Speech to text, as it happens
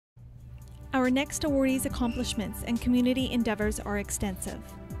Our next awardee's accomplishments and community endeavors are extensive.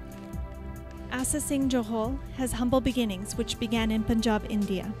 Asa Singh Johal has humble beginnings which began in Punjab,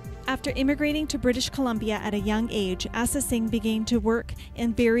 India. After immigrating to British Columbia at a young age, Asa Singh began to work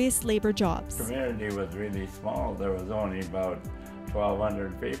in various labor jobs. The community was really small. There was only about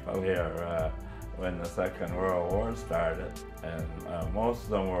 1,200 people here when the Second World War started, and most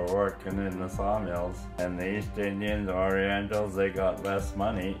of them were working in the sawmills. And the East Indians, Orientals, they got less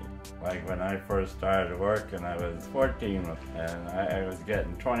money. Like when I first started working, I was 14, and I was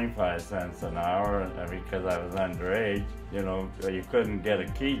getting 25 cents an hour, and because I was underage, you know, you couldn't get a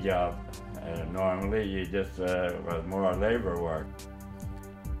key job. Normally, you just was more labor work.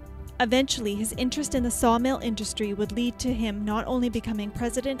 Eventually, his interest in the sawmill industry would lead to him not only becoming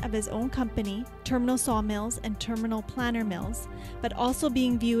president of his own company, Terminal Sawmills and Terminal Planner Mills, but also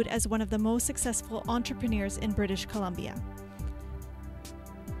being viewed as one of the most successful entrepreneurs in British Columbia.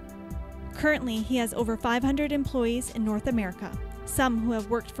 Currently, he has over 500 employees in North America, some who have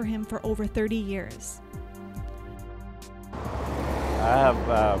worked for him for over 30 years. I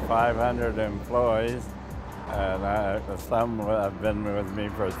have 500 employees. And some have been with me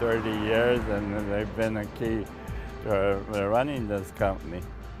for 30 years, and they've been a key to running this company.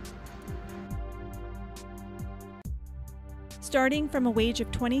 Starting from a wage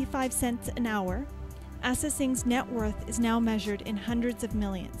of 25 cents an hour, Asa Singh's net worth is now measured in hundreds of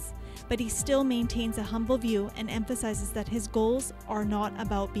millions, but he still maintains a humble view and emphasizes that his goals are not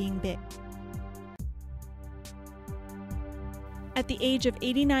about being big. At the age of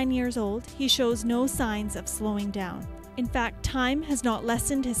 89 years old, he shows no signs of slowing down. In fact, time has not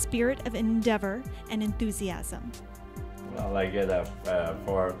lessened his spirit of endeavor and enthusiasm. Well, I get up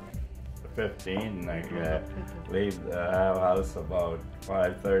 4:15 and I leave the house about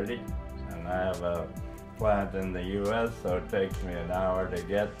 5:30, and I have a plant in the U.S., so it takes me an hour to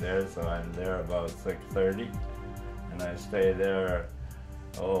get there, so I'm there about 6:30, and I stay there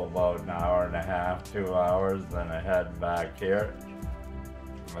about an hour and a half, 2 hours, then I head back here.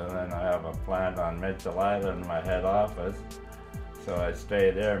 And then I have a plant on Mitchell Island, my head office, so I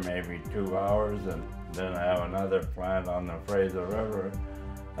stay there maybe 2 hours, and then I have another plant on the Fraser River.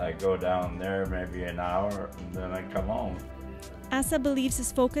 I go down there maybe an hour, and then I come home. Asa believes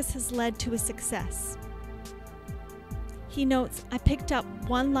his focus has led to his success. He notes, "I picked up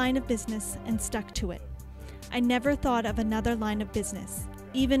one line of business and stuck to it. I never thought of another line of business,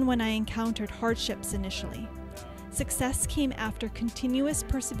 even when I encountered hardships initially. Success came after continuous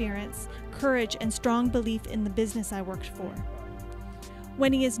perseverance, courage, and strong belief in the business I worked for."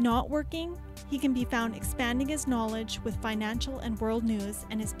 When he is not working, he can be found expanding his knowledge with financial and world news,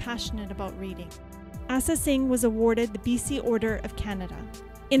 and is passionate about reading. Asa Singh was awarded the BC Order of Canada.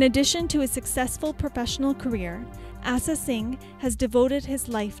 In addition to his successful professional career, Asa Singh has devoted his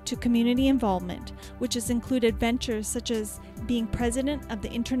life to community involvement, which has included ventures such as being president of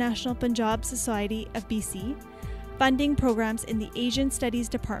the International Punjab Society of BC, funding programs in the Asian Studies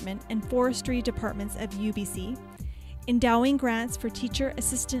Department and Forestry Departments of UBC, endowing grants for teacher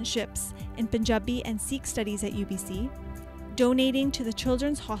assistantships in Punjabi and Sikh studies at UBC, donating to the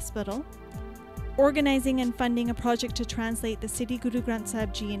Children's Hospital, organizing and funding a project to translate the Sri Guru Granth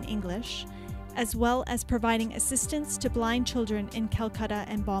Sahib Ji in English, as well as providing assistance to blind children in Calcutta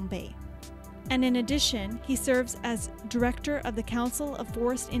and Bombay. And in addition, he serves as Director of the Council of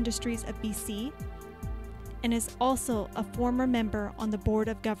Forest Industries of BC and is also a former member on the Board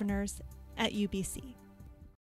of Governors at UBC.